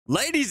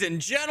Ladies and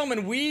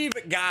gentlemen, we've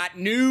got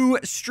new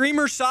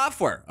streamer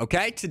software,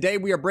 okay? Today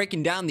we are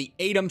breaking down the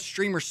Aitum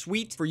streamer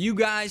suite for you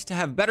guys to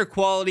have better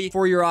quality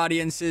for your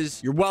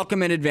audiences. You're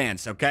welcome in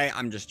advance, okay?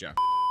 I'm just joking.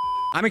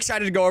 I'm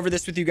excited to go over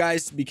this with you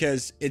guys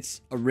because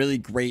it's a really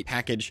great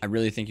package. I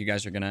really think you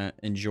guys are gonna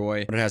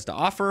enjoy what it has to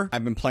offer.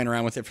 I've been playing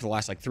around with it for the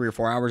last like 3 or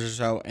 4 hours or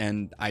so,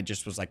 and I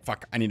just was like,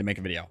 fuck, I need to make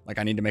a video.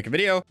 I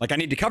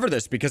need to cover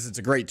this because it's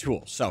a great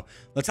tool. So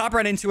let's hop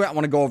right into it. I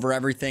want to go over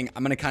everything.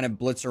 I'm gonna kind of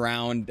blitz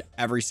around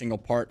every single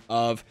part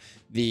of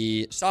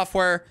the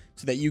software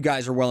so that you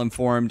guys are well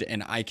informed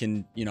and I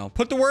can,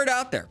 put the word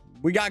out there.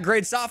 We got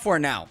great software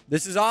now.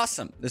 This is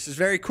awesome. This is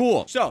very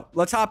cool. So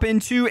let's hop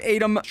into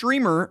Aitum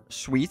Streamer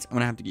Suite. I'm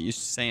gonna have to get used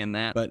to saying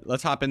that, but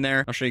let's hop in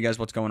there. I'll show you guys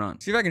what's going on.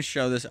 See if I can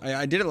show this.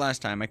 I did it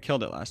last time. I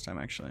killed it last time,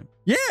 actually.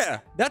 Yeah,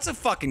 that's a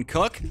fucking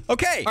cook.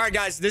 Okay. All right,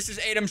 guys, this is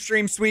Aitum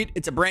Stream Suite.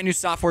 It's a brand new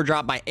software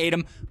drop by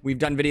Aitum. We've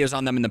done videos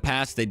on them in the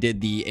past. They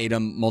did the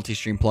Aitum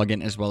multi-stream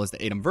plugin as well as the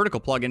Aitum vertical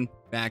plugin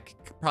back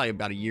probably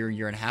about a year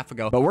and a half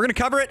ago. But we're gonna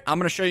cover it. I'm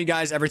gonna show you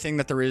guys everything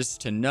that there is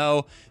to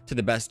know to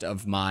the best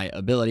of my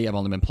ability. I've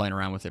only been playing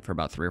around with it for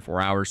about 3 or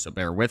 4 hours, so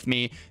bear with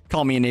me.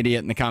 Call me an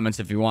idiot in the comments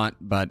if you want,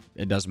 but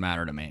it doesn't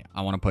matter to me.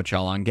 I want to put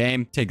y'all on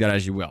game. Take that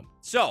as you will.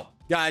 So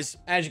guys,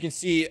 as you can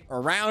see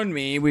around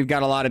me, we've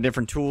got a lot of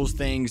different tools,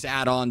 things,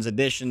 add-ons,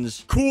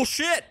 additions, cool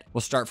shit.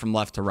 We'll start from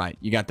left to right.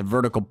 You got the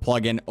vertical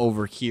plugin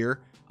over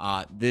here.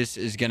 This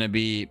is going to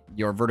be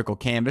your vertical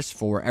canvas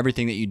for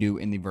everything that you do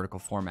in the vertical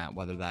format,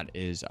 whether that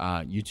is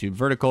YouTube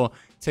vertical,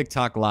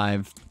 TikTok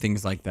live,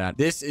 things like that.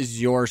 This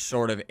is your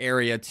sort of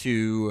area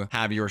to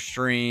have your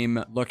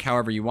stream look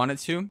however you want it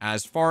to.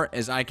 As far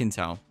as I can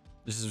tell,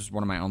 this is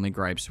one of my only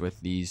gripes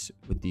with these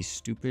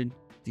stupid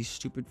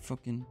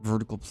fucking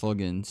vertical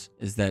plugins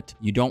is that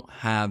you don't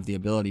have the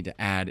ability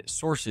to add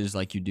sources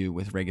like you do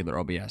with regular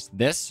OBS.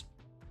 This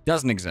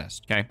doesn't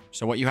exist, okay?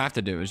 So what you have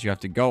to do is you have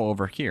to go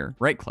over here,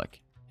 right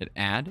click, hit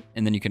add,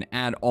 and then you can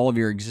add all of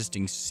your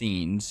existing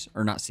scenes,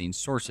 or not scenes,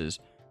 sources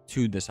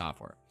to the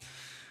software.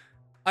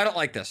 I don't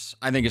like this.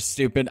 I think it's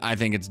stupid. I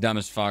think it's dumb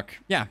as fuck.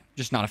 Yeah,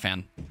 just not a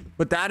fan.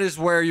 But that is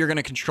where you're going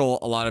to control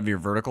a lot of your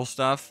vertical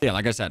stuff. Yeah,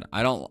 like I said,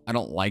 I don't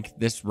like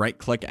this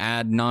right-click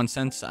add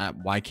nonsense.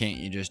 Why can't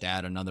you just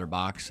add another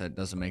box? That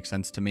doesn't make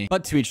sense to me.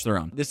 But to each their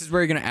own. This is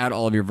where you're going to add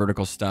all of your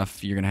vertical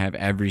stuff. You're going to have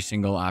every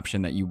single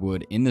option that you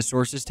would in the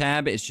sources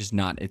tab. It's just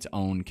not its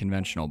own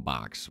conventional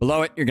box.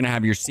 Below it, you're going to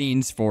have your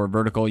scenes for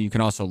vertical. You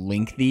can also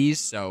link these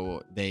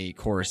so they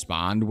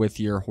correspond with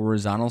your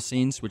horizontal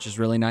scenes, which is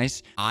really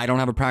nice. I don't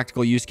have a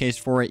practical use case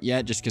for it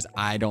yet, just because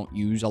I don't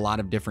use a lot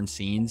of different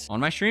scenes on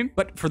my stream.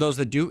 But for those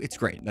that do, it's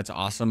great. That's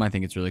awesome. I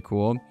think it's really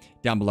cool.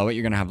 Down below it,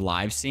 you're going to have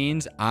live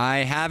scenes. I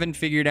haven't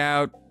figured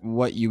out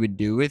what you would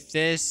do with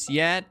this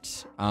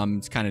yet.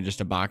 It's kind of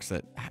just a box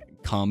that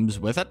comes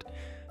with it.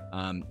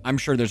 I'm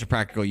sure there's a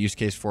practical use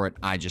case for it.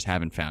 I just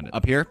haven't found it.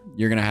 Up here,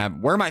 you're going to have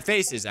where my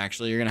face is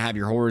actually, you're going to have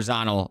your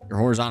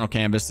horizontal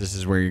canvas. This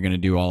is where you're going to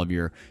do all of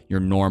your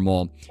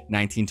normal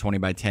 1920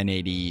 by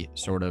 1080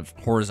 sort of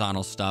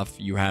horizontal stuff.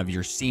 You have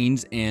your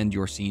scenes and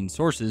your scene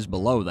sources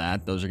below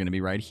that. Those are going to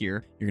be right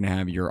here. You're going to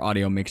have your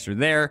audio mixer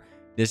there.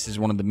 This is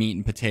one of the meat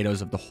and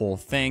potatoes of the whole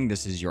thing.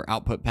 This is your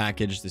output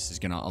package. This is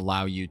going to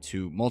allow you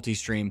to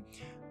multi-stream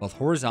both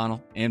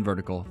horizontal and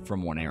vertical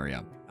from one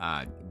area.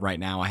 Right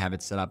now, I have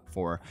it set up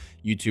for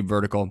YouTube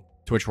vertical,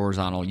 Twitch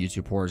horizontal,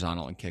 YouTube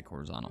horizontal, and Kick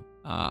horizontal.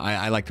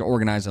 I like to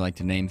organize. I like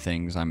to name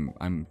things.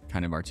 I'm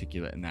kind of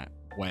articulate in that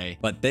way.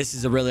 But this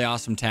is a really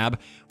awesome tab.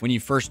 When you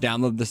first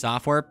download the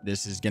software,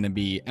 this is going to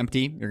be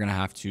empty. You're going to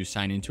have to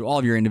sign into all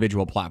of your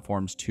individual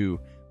platforms to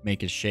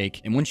make it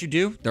shake. And once you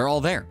do, they're all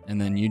there. And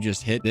then you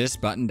just hit this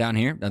button down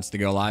here. That's the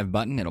go live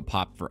button. It'll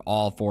pop for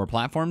all 4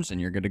 platforms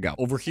and you're good to go.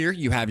 Over here,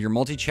 you have your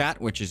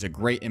multi-chat, which is a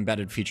great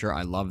embedded feature.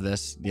 I love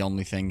this. The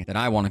only thing that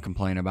I want to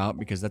complain about,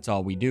 because that's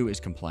all we do is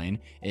complain,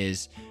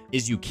 is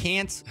you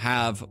can't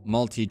have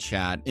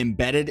multi-chat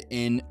embedded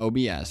in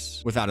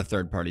OBS without a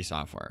third-party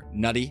software.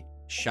 Nutty.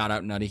 Shout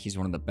out Nutty. He's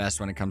one of the best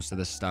when it comes to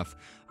this stuff.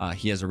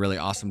 He has a really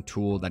awesome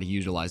tool that he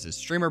utilizes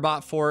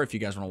StreamerBot for. If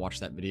you guys want to watch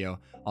that video,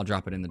 I'll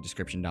drop it in the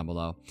description down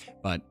below.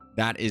 But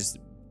that is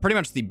pretty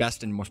much the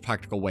best and most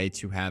practical way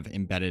to have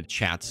embedded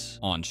chats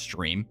on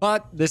stream.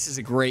 But this is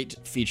a great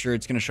feature.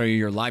 It's going to show you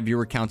your live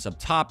viewer counts up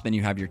top. Then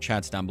you have your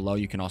chats down below.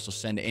 You can also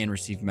send and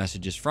receive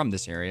messages from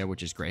this area,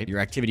 which is great. Your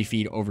activity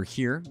feed over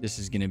here. This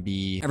is going to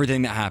be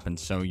everything that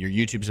happens. So your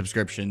YouTube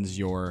subscriptions,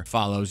 your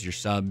follows, your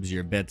subs,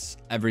 your bits,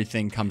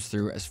 everything comes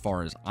through as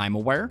far as I'm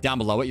aware. Down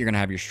below it, you're going to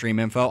have your stream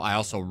info. I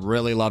also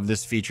really love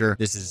this feature.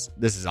 This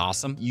is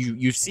awesome.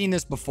 You've seen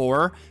this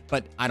before,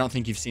 but I don't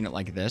think you've seen it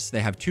like this.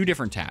 They have 2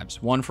 different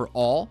tabs. One for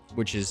all,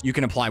 which is you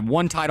can apply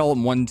one title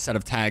and one set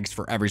of tags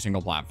for every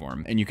single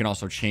platform. And you can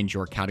also change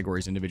your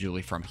categories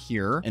individually from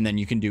here. And then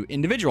you can do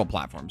individual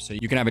platforms. So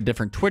you can have a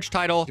different Twitch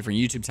title, different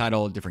YouTube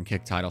title, different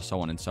Kick title, so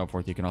on and so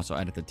forth. You can also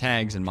edit the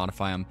tags and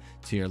modify them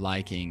to your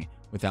liking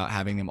without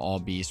having them all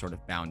be sort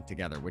of bound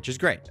together, which is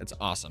great. It's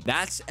awesome.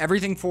 That's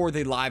everything for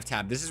the live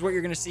tab. This is what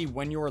you're going to see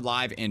when you're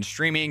live and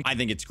streaming. I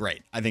think it's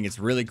great. I think it's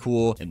really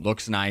cool. It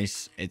looks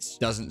nice. It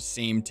doesn't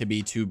seem to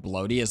be too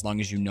bloaty as long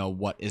as you know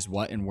what is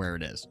what and where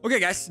it is. Okay,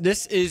 guys,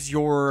 this is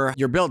your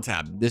build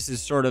tab. This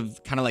is sort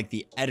of kind of like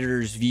the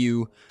editor's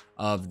view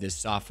of this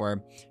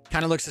software.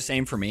 Kind of looks the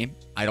same for me.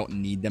 I don't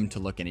need them to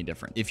look any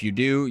different. If you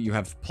do, you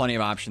have plenty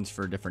of options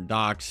for different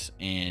docs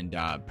and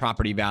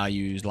property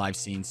values, live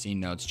scenes, scene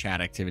notes,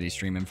 chat activity,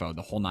 stream info,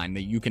 the whole nine.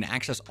 That you can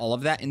access all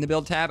of that in the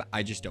build tab.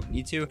 I just don't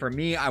need to. For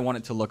me, I want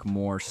it to look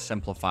more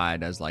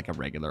simplified as like a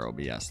regular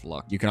OBS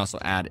look. You can also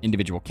add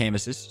individual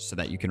canvases so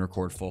that you can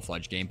record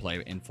full-fledged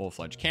gameplay in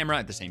full-fledged camera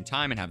at the same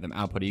time and have them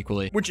output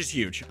equally, which is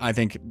huge. I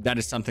think that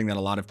is something that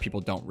a lot of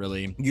people don't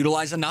really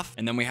utilize enough.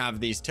 And then we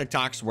have these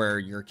TikToks where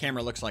your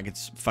camera looks like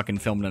it's fucking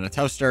filmed in a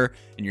toaster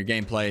and your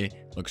gameplay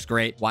looks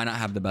great. Why not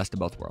have the best of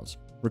both worlds?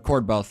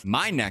 Record both.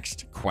 My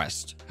next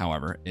quest,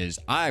 however, is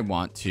I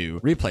want to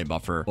replay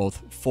buffer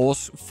both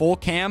full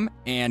cam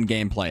and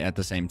gameplay at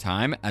the same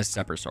time as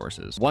separate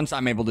sources. Once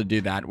I'm able to do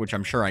that, which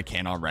I'm sure I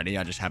can already,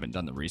 I just haven't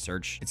done the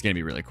research, it's going to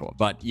be really cool.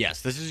 But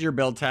yes, this is your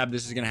build tab.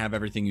 This is going to have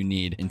everything you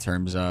need in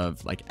terms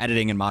of like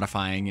editing and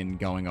modifying and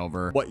going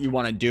over what you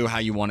want to do, how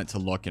you want it to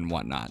look and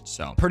whatnot.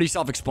 So pretty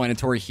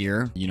self-explanatory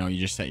here. You know, you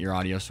just set your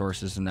audio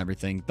sources and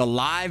everything. The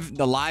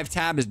live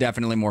tab is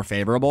definitely more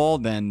favorable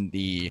than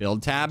the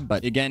build tab,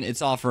 but again,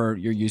 it's all for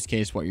your use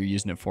case, what you're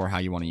using it for, how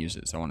you want to use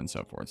it, so on and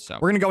so forth. So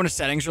we're going to go into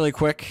settings really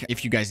quick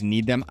if you guys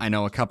need them. I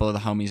know a couple of the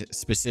homies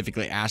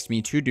specifically asked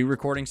me to do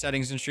recording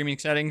settings and streaming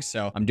settings,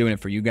 so I'm doing it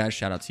for you guys.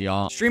 Shout out to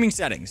y'all. Streaming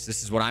settings.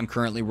 This is what I'm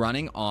currently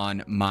running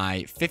on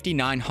my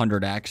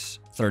 5900X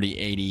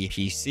 3080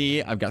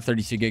 PC. I've got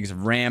 32 gigs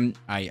of RAM.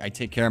 I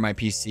take care of my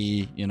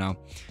PC, you know.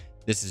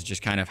 This is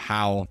just kind of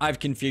how I've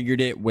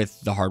configured it with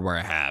the hardware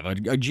I have. A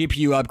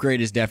GPU upgrade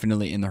is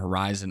definitely in the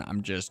horizon.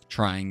 I'm just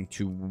trying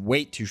to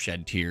wait to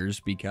shed tears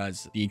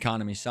because the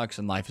economy sucks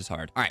and life is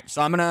hard. All right,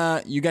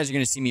 so you guys are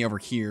gonna see me over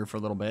here for a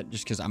little bit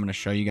just because I'm gonna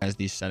show you guys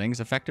these settings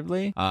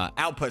effectively.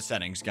 Output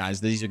settings, guys.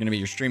 These are gonna be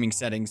your streaming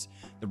settings.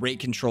 The rate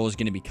control is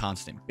gonna be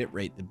constant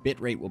bitrate. The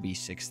bitrate will be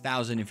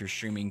 6,000 if you're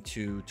streaming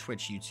to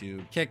Twitch,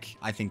 YouTube, Kick.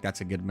 I think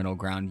that's a good middle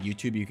ground.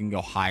 YouTube, you can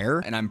go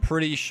higher, and I'm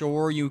pretty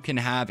sure you can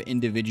have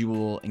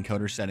individual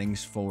encoder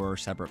settings for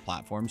separate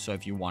platforms. So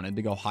if you wanted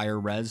to go higher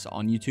res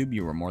on YouTube,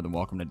 you were more than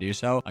welcome to do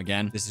so.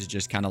 Again, this is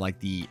just kind of like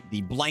the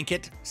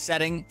blanket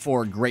setting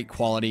for great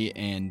quality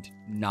and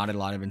not a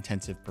lot of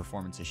intensive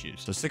performance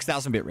issues. So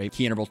 6,000 bitrate,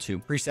 key interval 2,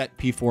 preset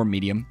P4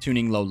 medium,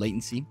 tuning low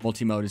latency,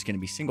 multi-mode is going to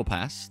be single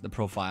pass, the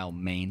profile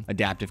main,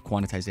 adaptive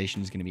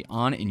quantization is going to be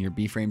on, and your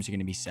B frames are going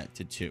to be set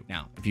to 2.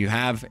 Now, if you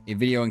have a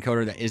video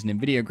encoder that is an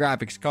NVIDIA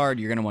graphics card,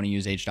 you're going to want to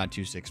use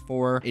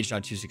H.264,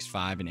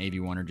 H.265, and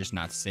AV1 are just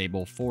not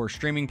stable for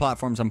streaming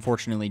platforms,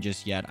 unfortunately,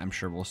 just yet. I'm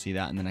sure we'll see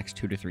that in the next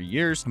 2 to 3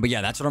 years. But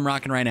yeah, that's what I'm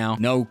rocking right now.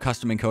 No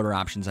custom encoder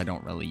options. I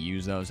don't really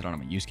use those. I don't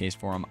have a use case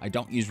for them. I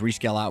don't use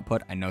rescale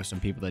output. I know some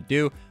people that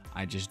do.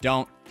 I just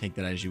don't. Take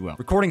that as you will.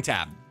 Recording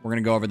tab. We're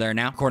gonna go over there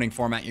now. Recording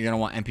format. You're gonna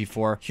want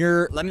MP4.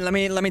 Here, let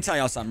me tell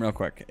y'all something real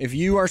quick. If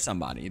you are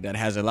somebody that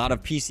has a lot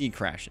of PC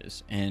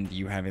crashes and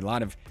you have a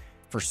lot of,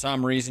 for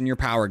some reason, your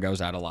power goes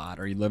out a lot,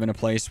 or you live in a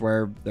place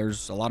where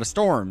there's a lot of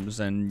storms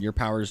and your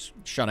power's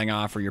shutting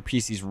off, or your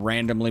PC's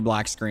randomly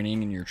black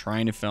screening and you're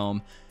trying to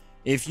film.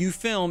 If you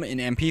film in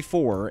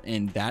MP4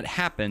 and that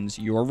happens,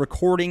 your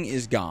recording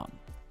is gone.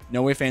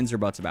 No ifs, ands, or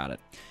buts about it.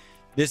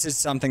 This is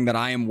something that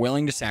I am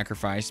willing to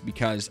sacrifice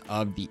because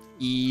of the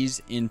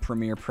ease in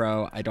Premiere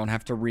Pro. I don't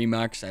have to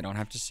remix. I don't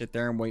have to sit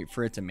there and wait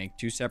for it to make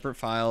 2 separate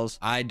files.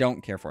 I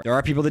don't care for it. There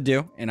are people that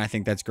do, and I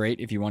think that's great.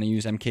 If you want to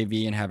use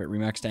MKV and have it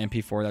remixed to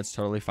MP4, that's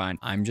totally fine.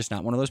 I'm just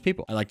not one of those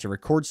people. I like to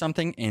record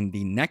something, and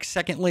the next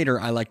second later,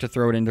 I like to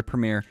throw it into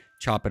Premiere,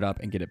 chop it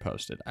up, and get it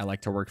posted. I like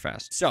to work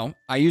fast. So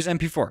I use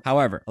MP4.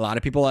 However, a lot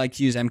of people like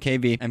to use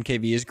MKV.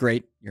 MKV is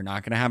great. You're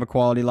not going to have a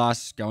quality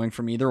loss going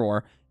from either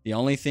or. The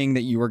only thing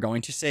that you are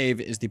going to save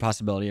is the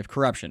possibility of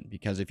corruption,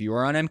 because if you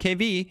are on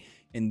MKV,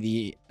 in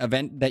the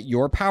event that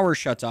your power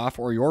shuts off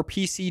or your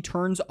PC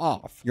turns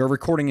off, your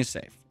recording is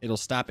safe. It'll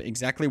stop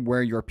exactly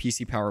where your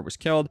PC power was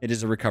killed. It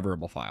is a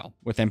recoverable file.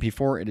 With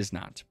MP4, it is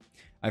not.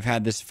 I've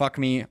had this fuck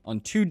me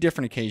on 2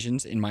 different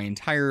occasions in my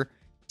entire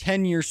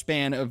 10-year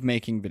span of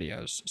making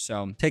videos.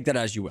 So take that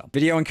as you will.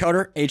 Video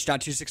encoder,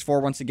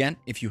 H.264 once again.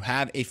 If you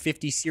have a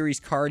 50 series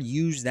card,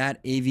 use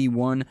that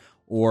AV1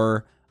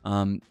 or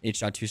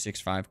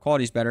H.265.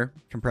 Quality's better.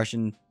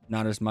 Compression,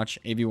 not as much.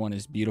 AV1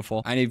 is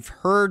beautiful. I've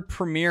heard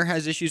Premiere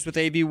has issues with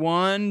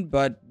AV1,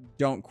 but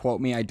don't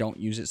quote me. I don't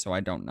use it, so I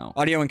don't know.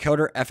 Audio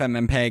encoder,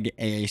 FM, MPEG,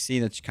 AAC.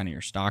 That's kind of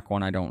your stock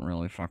one. I don't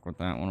really fuck with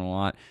that one a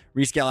lot.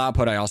 Rescale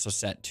output, I also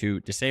set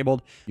to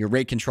disabled. Your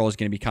rate control is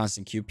going to be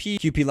constant QP.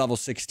 QP level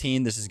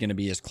 16. This is going to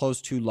be as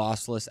close to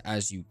lossless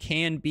as you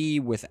can be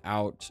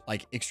without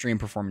like extreme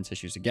performance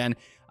issues. Again,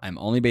 I'm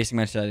only basing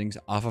my settings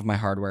off of my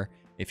hardware.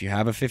 If you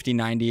have a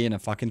 5090 and a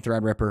fucking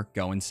Threadripper,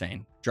 go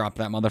insane. drop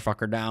that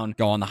motherfucker down,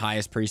 go on the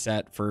highest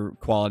preset for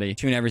quality,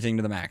 tune everything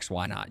to the max.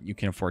 Why not? You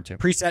can afford to.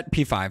 Preset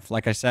P5.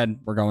 Like I said,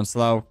 we're going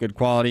slow, good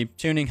quality,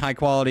 tuning, high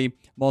quality,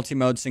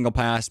 multi-mode, single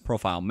pass,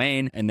 profile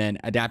main, and then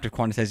adaptive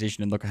quantization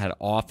and look ahead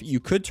off. You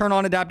could turn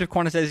on adaptive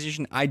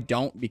quantization. I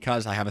don't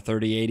because I have a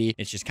 3080.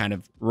 It's just kind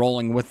of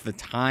rolling with the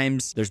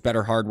times. There's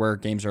better hardware.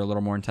 Games are a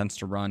little more intense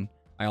to run.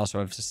 I also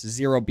have just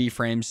 0 B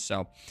frames,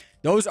 so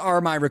those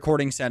are my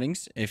recording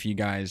settings. If you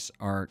guys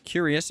are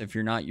curious, if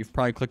you're not, you've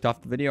probably clicked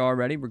off the video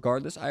already.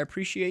 Regardless, I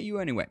appreciate you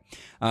anyway.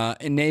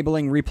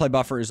 Enabling replay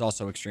buffer is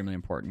also extremely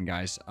important,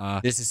 guys.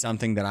 This is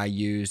something that I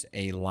use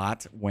a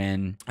lot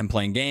when I'm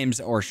playing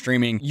games or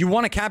streaming. You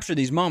want to capture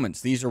these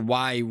moments. These are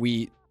why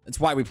it's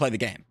why we play the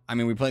game. I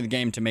mean, we play the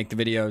game to make the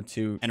video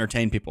to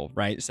entertain people,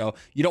 right? So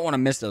you don't want to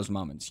miss those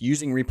moments.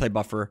 Using replay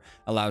buffer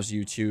allows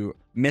you to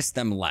miss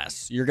them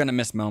less. You're going to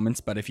miss moments,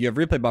 but if you have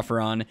replay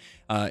buffer on,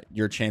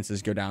 your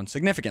chances go down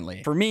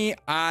significantly. For me,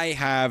 I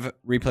have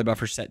replay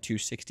buffer set to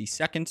 60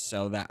 seconds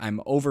so that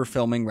I'm over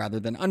filming rather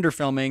than under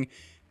filming.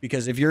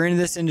 Because if you're in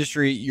this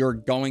industry, you're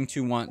going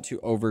to want to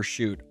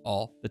overshoot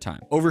all the time.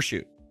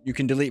 Overshoot. You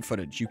can delete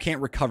footage. You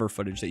can't recover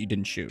footage that you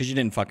didn't shoot because you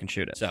didn't fucking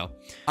shoot it. So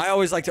I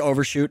always like to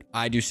overshoot.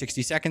 I do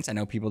 60 seconds. I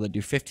know people that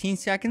do 15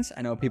 seconds.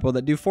 I know people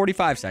that do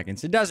 45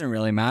 seconds. It doesn't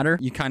really matter.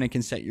 You kind of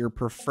can set your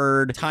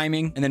preferred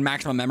timing, and then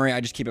maximum memory.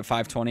 I just keep it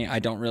 520. I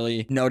don't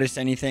really notice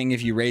anything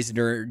if you raise it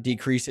or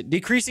decrease it.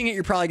 Decreasing it,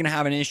 you're probably going to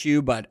have an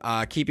issue, but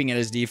keeping it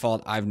as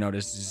default, I've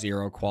noticed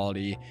 0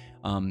 quality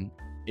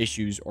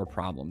issues or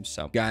problems.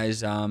 So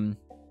guys, have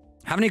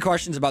any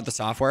questions about the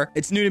software?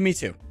 It's new to me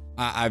too.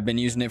 I've been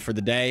using it for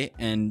the day,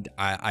 and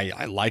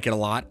I like it a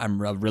lot.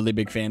 I'm a really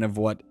big fan of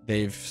what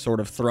they've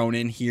sort of thrown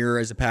in here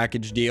as a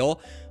package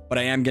deal, but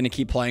I am going to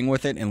keep playing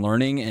with it and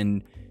learning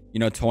and, you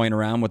know, toying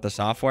around with the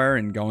software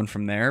and going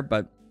from there.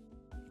 But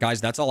guys,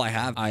 that's all I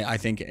have. I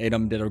think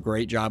Aitum did a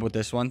great job with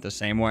this one, the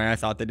same way I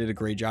thought they did a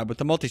great job with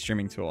the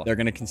multi-streaming tool. They're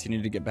going to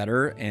continue to get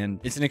better, and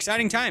it's an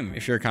exciting time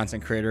if you're a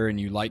content creator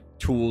and you like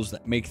tools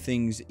that make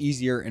things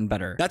easier and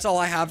better. That's all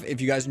I have.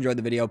 If you guys enjoyed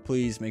the video,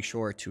 please make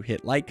sure to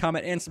hit like,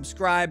 comment, and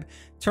subscribe.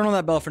 Turn on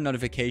that bell for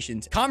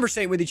notifications.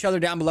 Conversate with each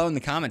other down below in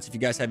the comments. If you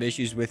guys have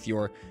issues with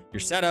your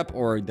setup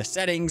or the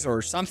settings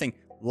or something,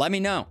 let me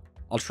know.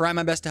 I'll try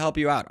my best to help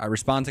you out. I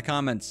respond to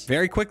comments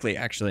very quickly,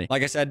 actually.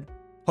 Like I said,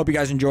 hope you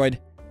guys enjoyed.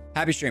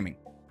 Happy streaming.